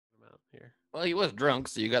here. Well, he was drunk,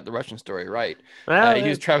 so you got the Russian story right. Well, He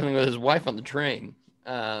was traveling with his wife on the train.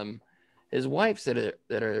 His wife said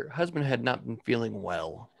that her husband had not been feeling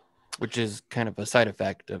well, which is kind of a side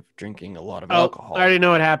effect of drinking a lot of alcohol. I already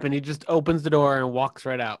know what happened. He just opens the door and walks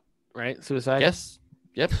right out. Right? Suicide? Yes.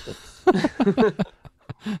 Yep.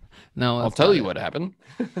 No, I'll tell you what happened.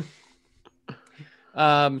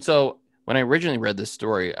 So when I originally read this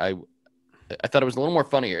story, I thought it was a little more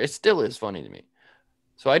funnier. It still is funny to me.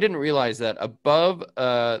 So I didn't realize that above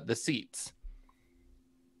the seats,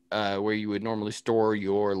 where you would normally store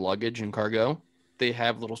your luggage and cargo, they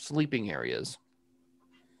have little sleeping areas.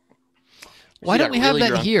 Why don't we have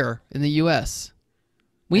that here in the U.S.?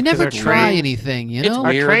 We never try anything, you know?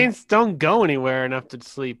 Our trains don't go anywhere enough to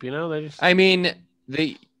sleep, you know? They just... I mean,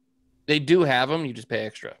 they do have them. You just pay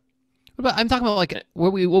extra. But I'm talking about like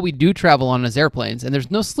what we do travel on as airplanes, and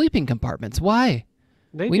there's no sleeping compartments. Why?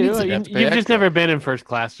 They do. You've just never been in first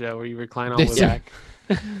class, Joe, where you recline all the way back.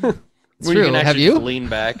 It's true. Have you? Lean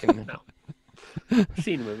back and no.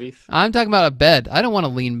 Seen movies. I'm talking about a bed. I don't want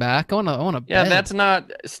to lean back. I want a bed. Yeah, that's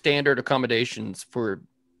not standard accommodations for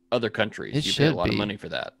other countries. It you should pay a lot be. of money for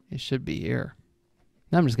that. It should be here.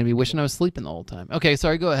 Now I'm just gonna be wishing I was sleeping the whole time. Okay,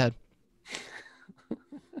 sorry. Go ahead.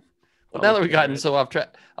 Well, now that we've gotten so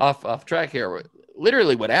off track here,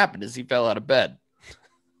 literally what happened is he fell out of bed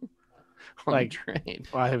on the train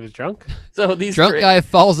while he was drunk. So these drunk guy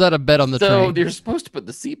falls out of bed on the train. So you're supposed to put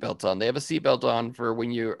the seatbelts on. They have a seatbelt on for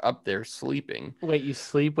when you're up there sleeping. Wait, you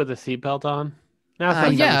sleep with a seatbelt on?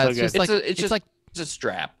 Yeah, it's just it's a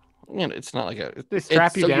strap. You know, it's not like a. They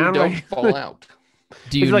strap you down. You don't fall out.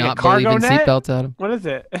 Do you not believe in seatbelts, Adam? What is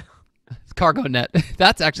it? Cargo net.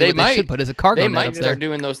 That's actually what they should put as a cargo net. They might up there. start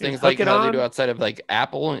doing those things like how they do outside of like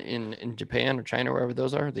Apple in Japan or China, wherever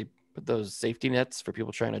those are. They put those safety nets for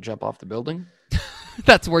people trying to jump off the building.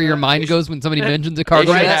 That's where your mind goes when somebody mentions a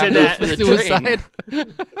cargo net. Suicide.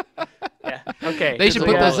 Yeah. Okay. They should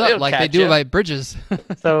put those up like they do by bridges.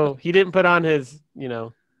 So he didn't put on his,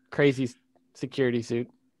 crazy security suit.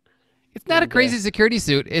 It's not a crazy security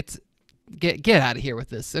suit. It's get out of here with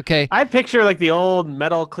this, okay? I picture like the old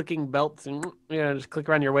metal clicking belts and just click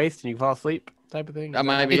around your waist and you fall asleep type of thing. That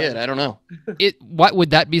might be it. I don't know. What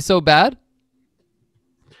would that be so bad?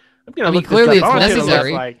 I mean, clearly it's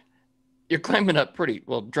necessary. You're climbing up pretty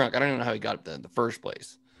well drunk. I don't even know how he got up there in the first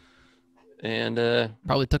place. And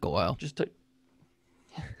probably took a while.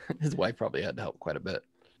 His wife probably had to help quite a bit.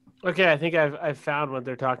 Okay, I think I've found what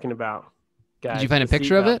they're talking about. Guys, did you find a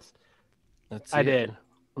picture of it? I did.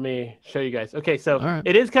 Let me show you guys. Okay, so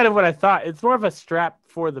it is kind of what I thought. It's more of a strap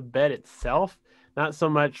for the bed itself, not so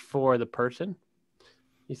much for the person.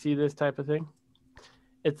 You see this type of thing?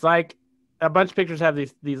 It's like a bunch of pictures have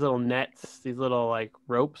these little nets, these little like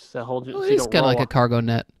ropes that hold you. Well, it's kind of like a cargo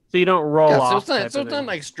net. So you don't roll off. So it's not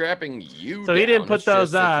like strapping you. So he didn't put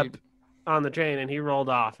those up on the train, and he rolled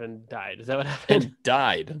off and died. Is that what happened? And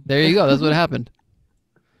died. There you go. That's what happened.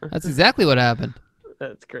 That's exactly what happened.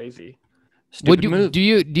 That's crazy. Would you do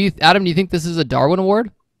you Adam? Do you think this is a Darwin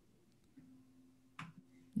Award?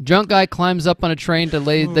 Drunk guy climbs up on a train to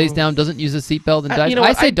lays down, doesn't use a seatbelt, and dies.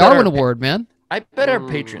 I say Darwin Award, man. I bet our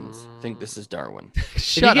patrons think this is Darwin.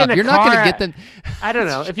 Shut up! You're not gonna get them. I don't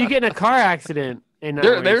know. If you get in a car accident, and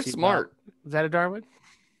they're smart. Is that a Darwin?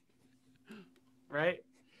 Right.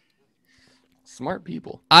 Smart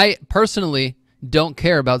people. I personally don't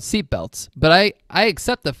care about seatbelts, but I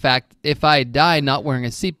accept the fact if I die not wearing a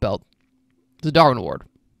seatbelt, it's a Darwin Award.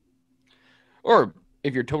 Or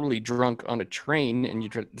if you're totally drunk on a train and you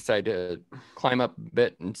decide to climb up a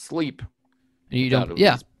bit and sleep, and you don't,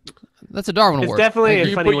 that's a Darwin Award. It's definitely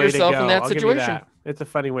a funny way to go. In that situation. That. It's a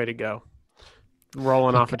funny way to go.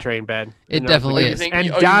 Rolling off a train bed. It definitely is.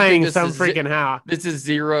 And dying some freaking how. This is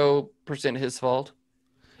 0% his fault.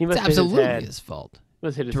 It's absolutely his fault. He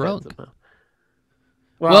must hit his drunk. head somehow.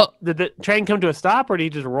 Well, did the train come to a stop, or did he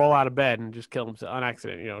just roll out of bed and just kill himself on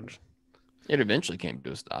accident? It eventually came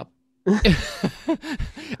to a stop.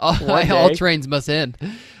 all trains must end.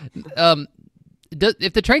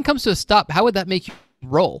 If the train comes to a stop, how would that make you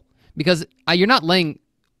roll? Because you're not laying.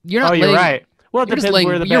 You're right. Well, it depends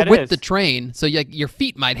where the bed You're with is. the train, so your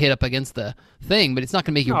feet might hit up against the thing, but it's not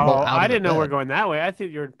going to make you roll out. I didn't know we're going that way. I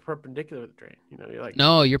think you're perpendicular with the train. You're like.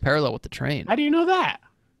 No, you're parallel with the train. How do you know that?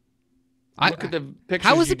 Look at the pictures.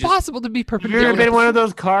 How is it possible to be perpendicular? Have you ever been in one of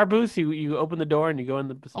those car booths? You open the door and you go in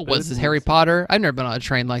the. Oh, what's this, Harry Potter? I've never been on a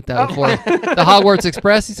train like that before. The Hogwarts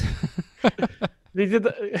Express. These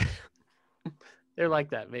are they're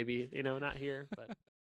like that, maybe. Not here, but.